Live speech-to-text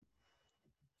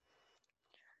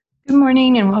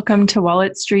morning and welcome to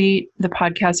Wallet Street, the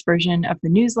podcast version of the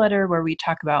newsletter where we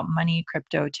talk about money,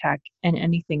 crypto, tech, and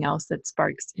anything else that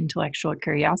sparks intellectual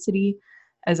curiosity.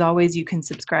 As always, you can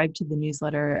subscribe to the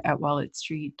newsletter at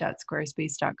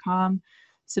walletstreet.squarespace.com,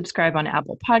 subscribe on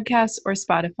Apple Podcasts or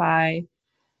Spotify.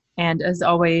 And as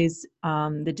always,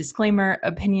 the disclaimer,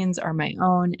 opinions are my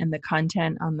own and the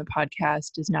content on the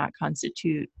podcast does not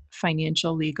constitute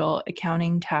financial, legal,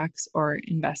 accounting, tax, or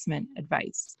investment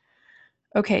advice.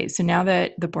 Okay, so now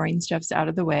that the boring stuff's out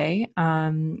of the way,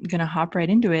 I'm going to hop right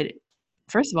into it.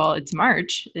 First of all, it's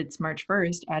March. It's March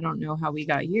 1st. I don't know how we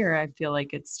got here. I feel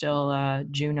like it's still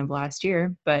June of last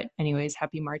year. But anyways,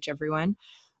 happy March, everyone.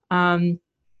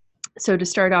 So to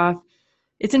start off,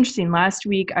 it's interesting. Last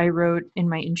week, I wrote in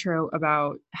my intro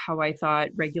about how I thought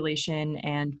regulation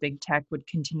and big tech would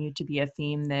continue to be a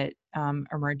theme that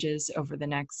emerges over the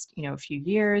next, few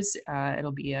years.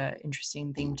 It'll be an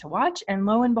interesting thing to watch. And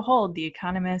lo and behold, The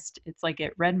Economist, it's like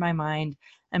it read my mind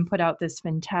and put out this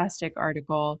fantastic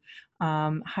article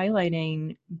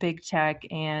highlighting big tech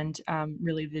and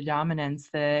really the dominance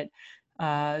that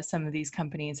some of these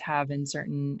companies have in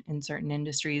certain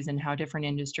industries and how different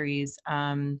industries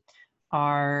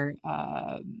are,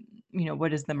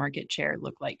 what does the market share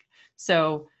look like?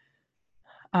 So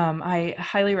I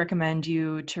highly recommend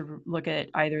you to look at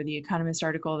either the Economist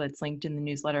article that's linked in the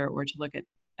newsletter or to look at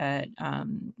the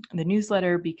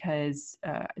newsletter because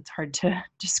it's hard to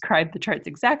describe the charts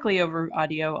exactly over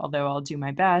audio, although I'll do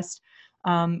my best.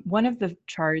 One of the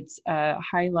charts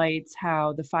highlights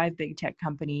how the 5 big tech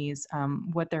companies,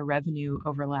 what their revenue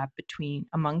overlap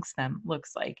amongst them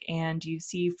looks like. And you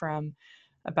see from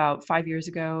about 5 years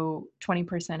ago,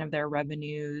 20% of their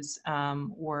revenues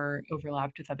were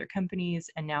overlapped with other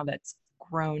companies, and now that's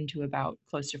grown to about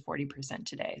close to 40%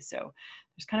 today. So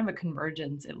there's kind of a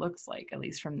convergence, it looks like, at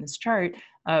least from this chart,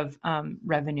 of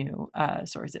revenue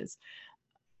sources.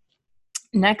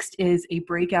 Next is a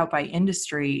breakout by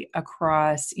industry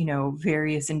across,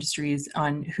 various industries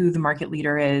on who the market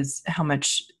leader is, how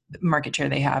much market share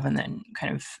they have, and then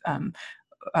kind of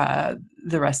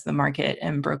the rest of the market,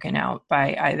 and broken out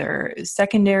by either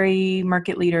secondary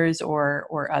market leaders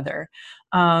or other.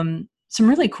 Some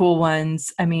really cool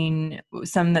ones. I mean,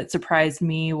 some that surprised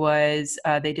me was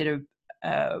they did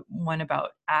a one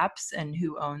about apps and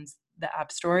who owns the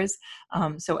app stores.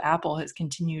 So Apple has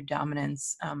continued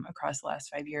dominance across the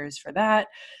last 5 years for that.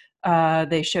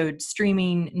 They showed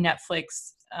streaming.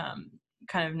 Netflix,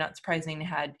 kind of not surprising,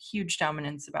 had huge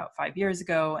dominance about 5 years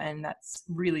ago, and that's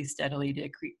really steadily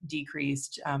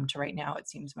decreased to right now. It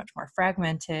seems much more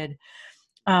fragmented.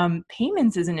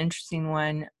 Payments is an interesting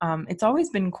one. It's always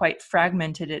been quite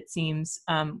fragmented, it seems,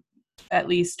 at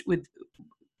least with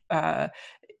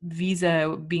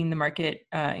Visa being the market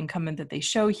incumbent that they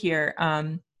show here.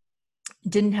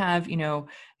 Didn't have,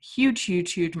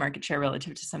 huge market share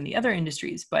relative to some of the other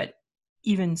industries, but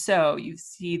even so, you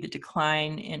see the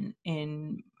decline in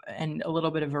and a little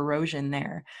bit of erosion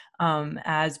there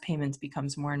as payments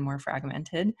becomes more and more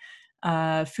fragmented.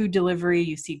 Food delivery,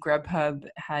 you see Grubhub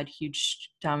had huge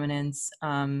dominance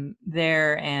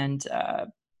there and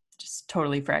just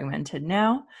totally fragmented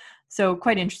now. So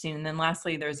quite interesting. And then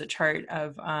lastly, there's a chart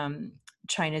of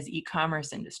China's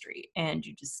e-commerce industry, and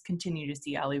you just continue to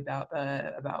see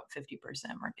Alibaba about 50%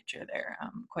 market share there.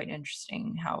 Quite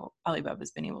interesting how Alibaba's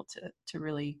been able to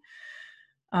really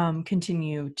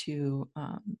continue to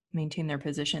maintain their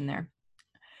position there.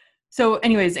 So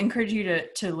anyways, encourage you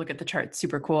to look at the chart.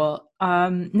 Super cool.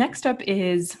 Next up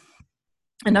is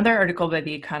another article by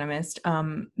The Economist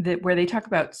where they talk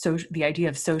about the idea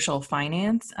of social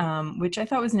finance, which I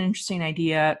thought was an interesting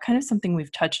idea, kind of something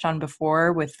we've touched on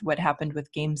before with what happened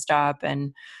with GameStop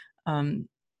and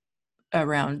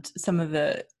around some of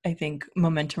the, I think,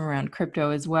 momentum around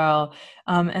crypto as well.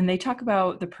 And they talk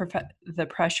about the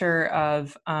pressure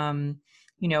of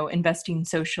investing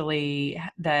socially,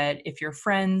 that if your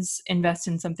friends invest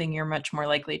in something, you're much more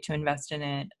likely to invest in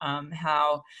it.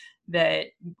 How that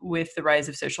with the rise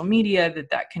of social media,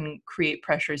 that can create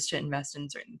pressures to invest in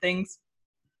certain things.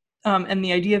 And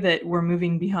the idea that we're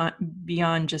moving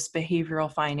beyond just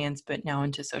behavioral finance, but now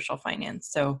into social finance.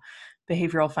 So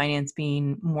behavioral finance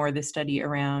being more the study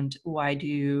around why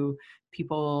do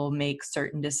people make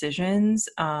certain decisions,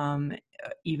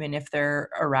 even if they're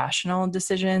irrational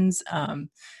decisions.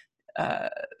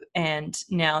 And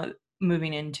now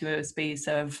moving into a space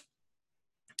of,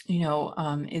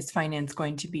 is finance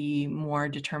going to be more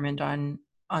determined on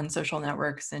social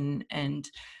networks and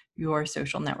your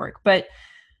social network? But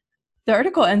the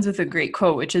article ends with a great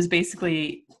quote, which is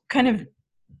basically kind of,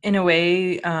 in a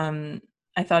way, I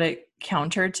thought it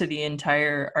counter to the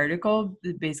entire article,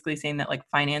 basically saying that like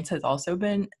finance has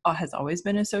always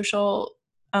been a social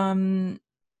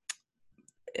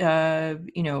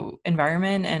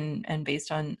environment and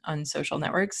based on social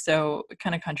networks. So it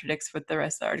kind of contradicts what the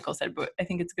rest of the article said, but I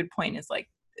think it's a good point. Is like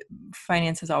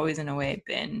finance has always in a way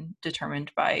been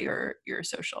determined by your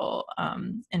social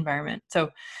environment. So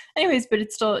anyways, but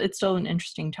it's still an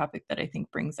interesting topic that I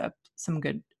think brings up some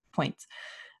good points.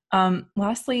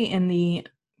 Lastly, in the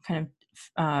kind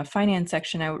of finance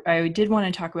section, I did want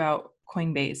to talk about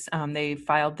Coinbase. They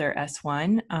filed their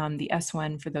S1. The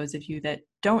S1, for those of you that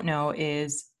don't know,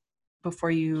 is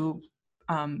before you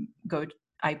go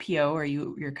IPO or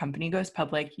your company goes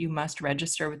public, you must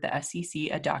register with the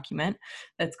SEC a document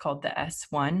that's called the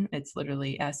S1. It's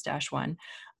literally S-1.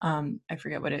 I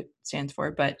forget what it stands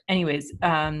for, but anyways,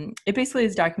 it basically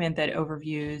is a document that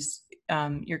overviews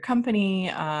your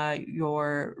company,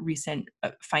 your recent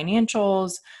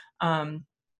financials,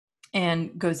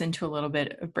 and goes into a little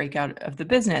bit of breakout of the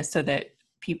business so that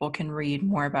people can read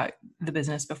more about the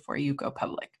business before you go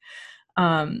public.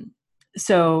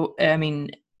 So, I mean,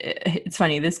 it's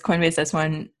funny, this Coinbase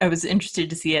S1, I was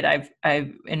interested to see it. I've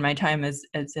in my time as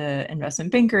an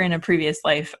investment banker in a previous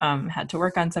life, had to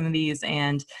work on some of these,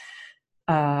 and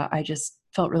I just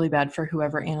felt really bad for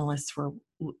whoever analysts were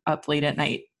up late at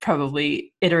night,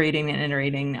 probably iterating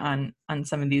on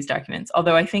some of these documents.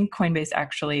 Although I think Coinbase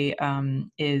actually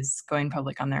is going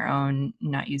public on their own,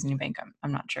 not using a bank.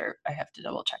 I'm not sure. I have to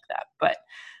double check that. But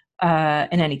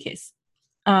in any case,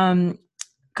 a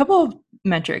couple of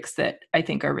metrics that I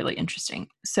think are really interesting.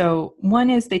 So one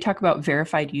is they talk about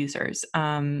verified users.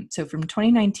 So from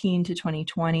 2019 to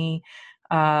 2020,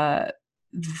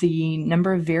 the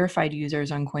number of verified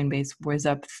users on Coinbase was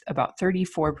up about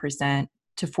 34%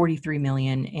 to 43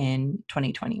 million in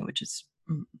 2020, which is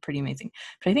pretty amazing.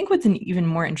 But I think what's an even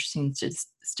more interesting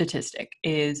statistic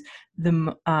is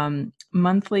the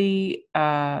monthly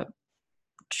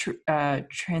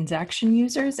transaction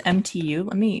users, MTU.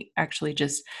 Let me actually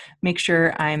just make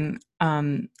sure I'm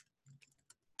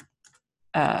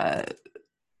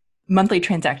monthly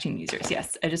transacting users.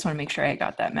 Yes, I just want to make sure I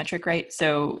got that metric right.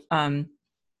 So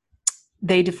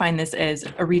they define this as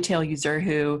a retail user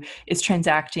who is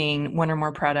transacting one or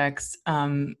more products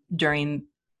during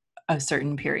a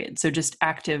certain period. So just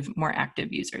more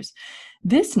active users.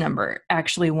 This number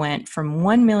actually went from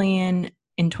 1 million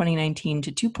in 2019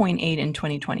 to 2.8 in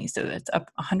 2020. So that's up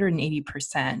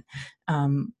 180%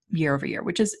 year over year,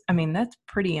 which is, I mean, that's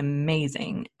pretty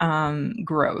amazing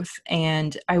growth.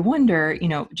 And I wonder,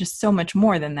 just so much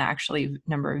more than the actually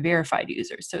number of verified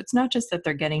users. So it's not just that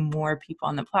they're getting more people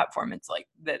on the platform. It's like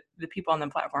that the people on the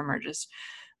platform are just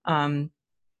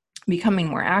becoming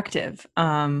more active.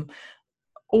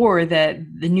 Or that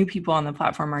the new people on the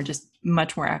platform are just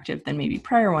much more active than maybe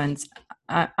prior ones.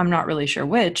 I'm not really sure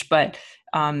which, but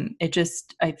it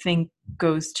just, I think,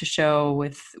 goes to show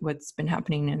with what's been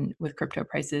happening with crypto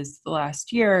prices the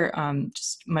last year,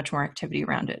 just much more activity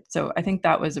around it. So I think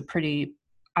that was a pretty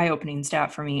eye-opening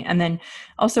stat for me. And then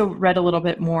also read a little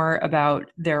bit more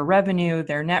about their revenue,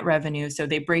 their net revenue. So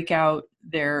they break out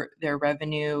their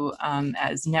revenue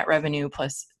as net revenue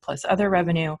plus other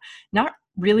revenue. Not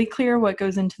really clear what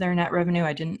goes into their net revenue.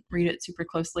 I didn't read it super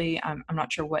closely. I'm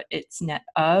not sure what it's net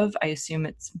of. I assume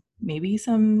it's maybe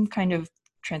some kind of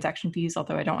transaction fees,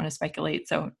 although I don't want to speculate,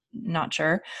 so not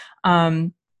sure.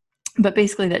 But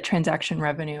basically that transaction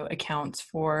revenue accounts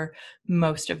for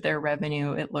most of their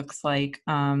revenue, it looks like.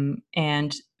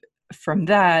 And from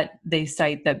that, they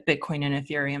cite that Bitcoin and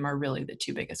Ethereum are really the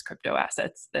two biggest crypto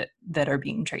assets that are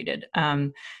being traded.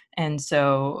 And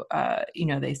so,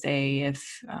 they say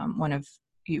if one of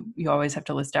you always have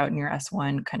to list out in your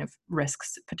S1 kind of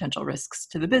potential risks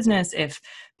to the business. If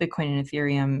Bitcoin and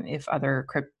Ethereum,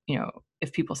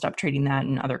 if people stop trading that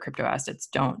and other crypto assets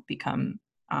don't become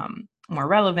more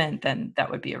relevant, then that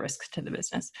would be a risk to the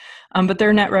business. But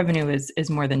their net revenue is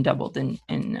more than doubled from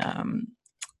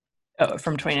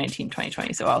 2019 to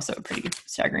 2020. So also a pretty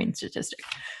staggering statistic.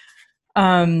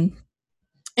 In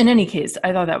any case,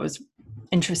 I thought that was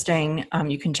interesting.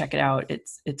 You can check it out.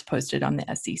 It's posted on the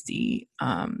SEC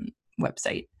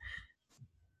website.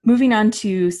 Moving on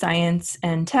to science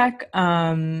and tech,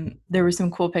 there were some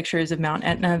cool pictures of Mount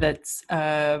Etna that's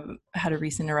had a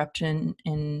recent eruption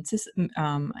in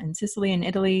Sicily and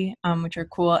Italy, which are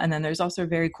cool. And then there's also a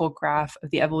very cool graph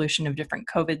of the evolution of different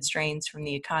COVID strains from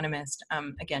The Economist,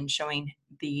 again, showing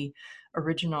the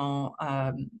original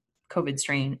COVID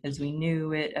strain as we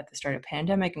knew it at the start of the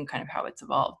pandemic and kind of how it's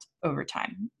evolved over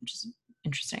time, which is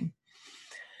interesting.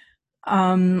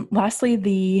 Lastly,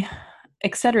 the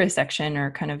etc. section,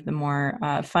 or kind of the more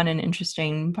fun and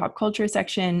interesting pop culture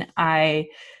section, I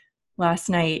last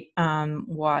night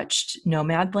watched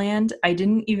Nomadland. I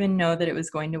didn't even know that it was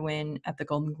going to win at the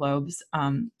Golden Globes.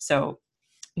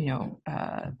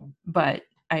 But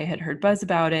I had heard buzz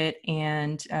about it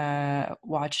and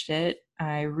watched it.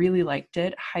 I really liked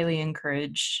it. Highly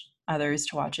encourage others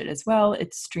to watch it as well.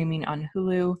 It's streaming on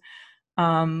Hulu.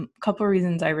 Couple of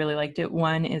reasons I really liked it.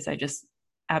 One is I just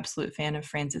absolute fan of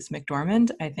Frances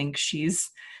McDormand. I think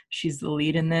she's the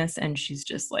lead in this, and she's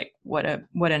just like what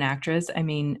an actress. I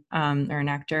mean, or an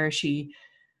actor. She,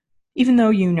 even though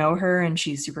you know her and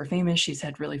she's super famous, she's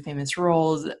had really famous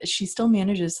roles, she still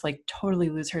manages to like totally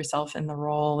lose herself in the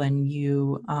role, and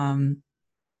you kind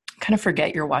of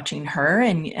forget you're watching her,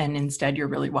 and instead you're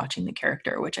really watching the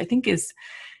character, which I think is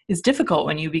difficult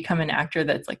when you become an actor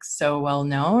that's like so well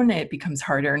known. It becomes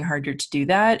harder and harder to do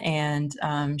that, and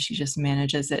she just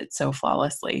manages it so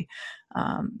flawlessly.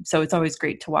 So it's always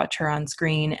great to watch her on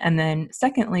screen. And then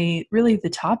secondly, really the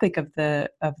topic of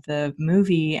the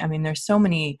movie. I mean, there's so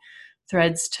many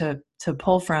threads to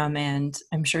pull from, and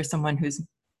I'm sure someone who's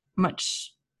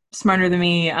much smarter than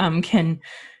me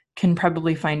can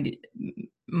probably find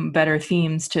better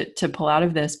themes to pull out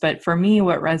of this. But for me,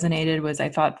 what resonated was I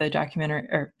thought the documentary,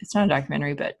 or it's not a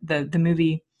documentary, but the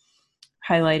movie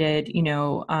highlighted,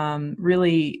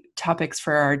 really topics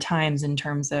for our times in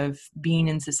terms of being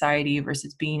in society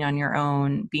versus being on your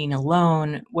own, being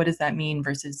alone. What does that mean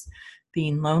versus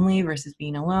being lonely versus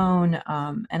being alone?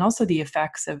 And also the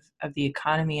effects of the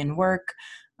economy and work.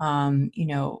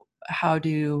 How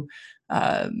do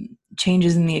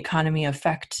changes in the economy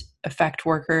affect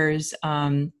workers?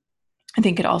 I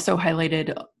think it also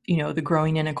highlighted, the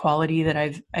growing inequality that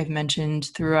I've mentioned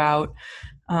throughout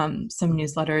some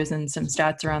newsletters and some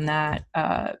stats around that.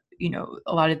 A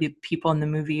lot of the people in the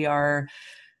movie are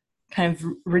kind of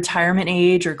retirement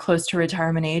age or close to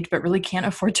retirement age, but really can't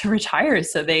afford to retire.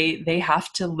 So they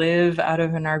have to live out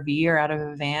of an RV or out of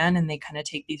a van, and they kind of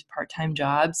take these part-time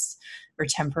jobs or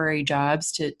temporary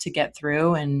jobs to get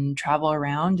through and travel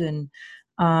around. And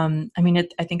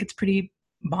I think it's pretty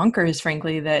bonkers,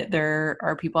 frankly, that there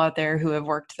are people out there who have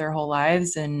worked their whole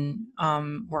lives and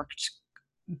worked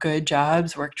good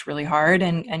jobs, worked really hard,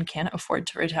 and can't afford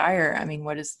to retire. I mean,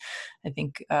 I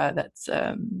think that's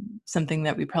something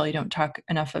that we probably don't talk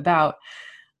enough about.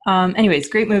 Anyways,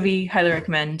 great movie, highly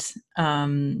recommend.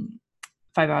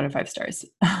 5 out of 5 stars.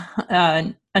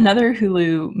 Another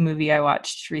Hulu movie I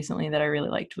watched recently that I really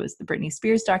liked was the Britney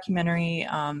Spears documentary.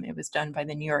 It was done by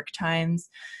the New York Times,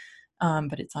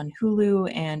 but it's on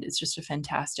Hulu, and it's just a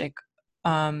fantastic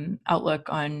outlook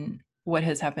on what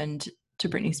has happened to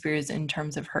Britney Spears in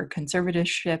terms of her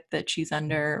conservatorship that she's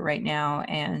under right now.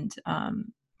 And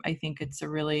I think it's a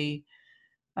really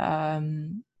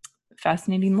fascinating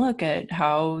look at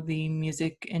how the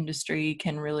music industry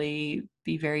can really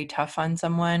be very tough on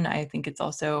someone. I think it's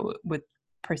also with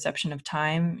perception of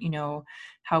time,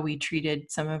 how we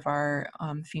treated some of our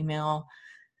female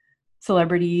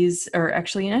celebrities, or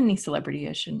actually any celebrity,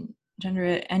 I shouldn't gender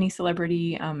it, any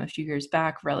celebrity a few years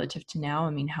back relative to now.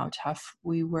 I mean, how tough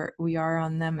we are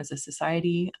on them as a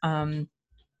society.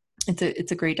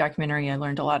 It's a great documentary. I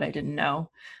learned a lot I didn't know,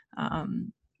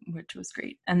 which was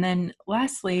great. And then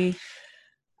lastly,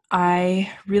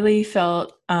 I really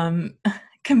felt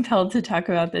compelled to talk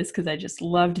about this because I just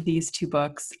loved these 2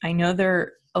 books. I know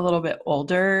they're a little bit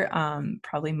older.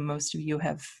 Probably most of you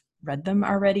have read them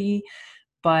already,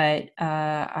 but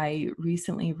I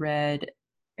recently read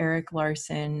Erik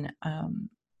Larson,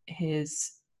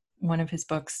 one of his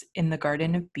books, In the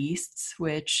Garden of Beasts,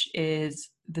 which is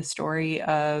the story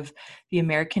of the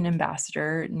American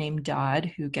ambassador named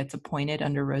Dodd, who gets appointed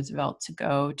under Roosevelt to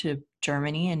go to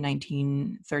Germany in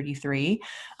 1933,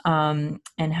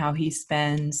 and how he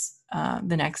spends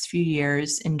the next few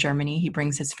years in Germany. He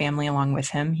brings his family along with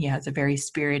him. He has a very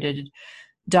spirited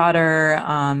daughter.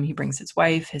 He brings his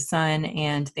wife, his son,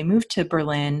 and they move to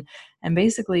Berlin. And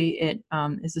basically it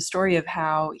is a story of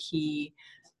how he,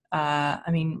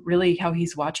 really how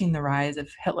he's watching the rise of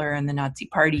Hitler and the Nazi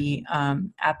Party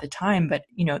at the time. But,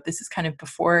 this is kind of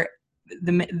before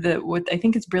what I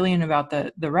think is brilliant about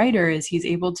the writer is he's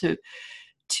able to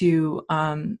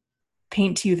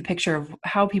paint to you the picture of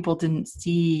how people didn't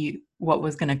see what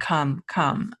was going to come.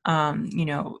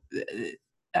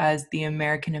 As the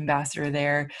American ambassador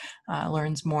there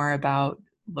learns more about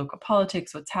local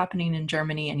politics, what's happening in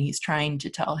Germany, and he's trying to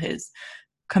tell his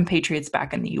compatriots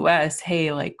back in the US,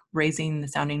 hey, like raising the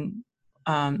sounding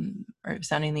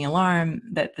the alarm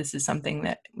that this is something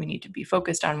that we need to be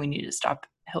focused on. We need to stop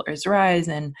Hitler's rise,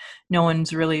 and no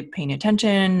one's really paying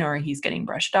attention, or he's getting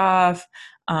brushed off.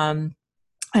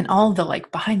 and all the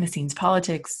like behind the scenes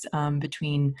politics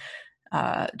between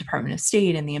Department of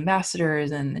State and the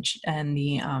ambassadors and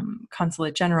the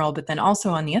consulate general, but then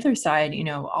also on the other side,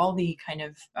 all the kind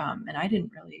of and I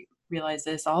didn't really realize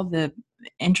this, all the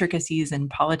intricacies and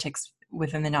politics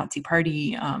within the Nazi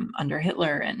Party under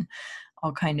Hitler, and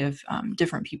all kind of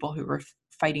different people who were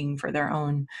fighting for their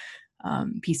own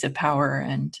piece of power.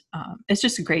 And it's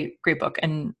just a great book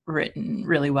and written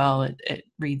really well. It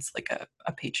reads like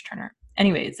a page turner.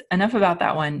 Anyways, enough about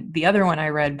that one. The other one I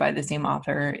read by the same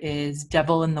author is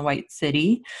Devil in the White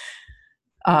City.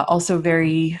 Also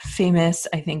very famous.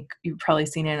 I think you've probably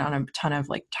seen it on a ton of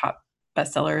like top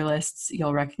bestseller lists.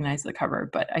 You'll recognize the cover,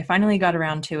 but I finally got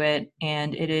around to it,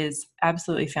 and it is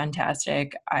absolutely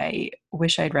fantastic. I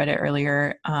wish I'd read it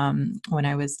earlier when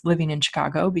I was living in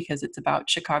Chicago, because it's about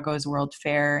Chicago's World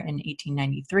Fair in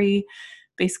 1893,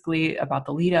 basically about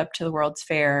the lead up to the World's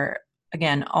Fair.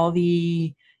 Again, all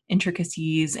the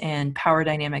intricacies and power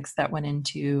dynamics that went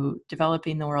into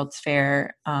developing the World's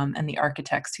Fair, and the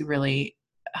architects who really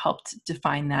helped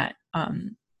define that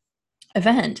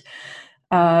event.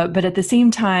 But at the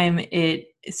same time,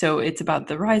 it's about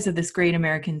the rise of this great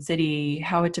American city,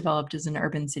 how it developed as an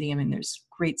urban city. I mean, there's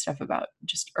great stuff about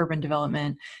just urban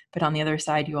development, but on the other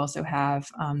side, you also have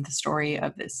the story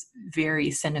of this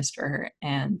very sinister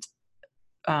and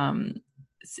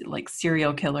like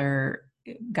serial killer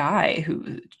guy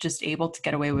who just able to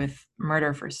get away with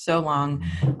murder for so long,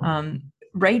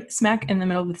 right smack in the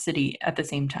middle of the city at the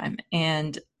same time.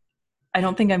 And I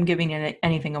don't think I'm giving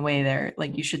anything away there.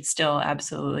 Like, you should still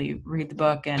absolutely read the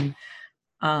book. And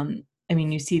I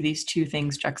mean, you see these two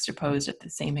things juxtaposed at the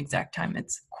same exact time.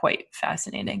 It's quite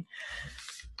fascinating.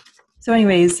 So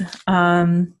anyways,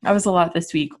 that was a lot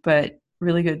this week, but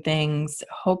really good things.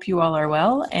 Hope you all are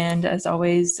well. And as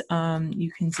always,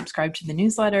 you can subscribe to the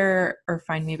newsletter or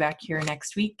find me back here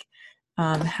next week.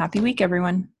 Happy week,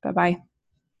 everyone. Bye-bye.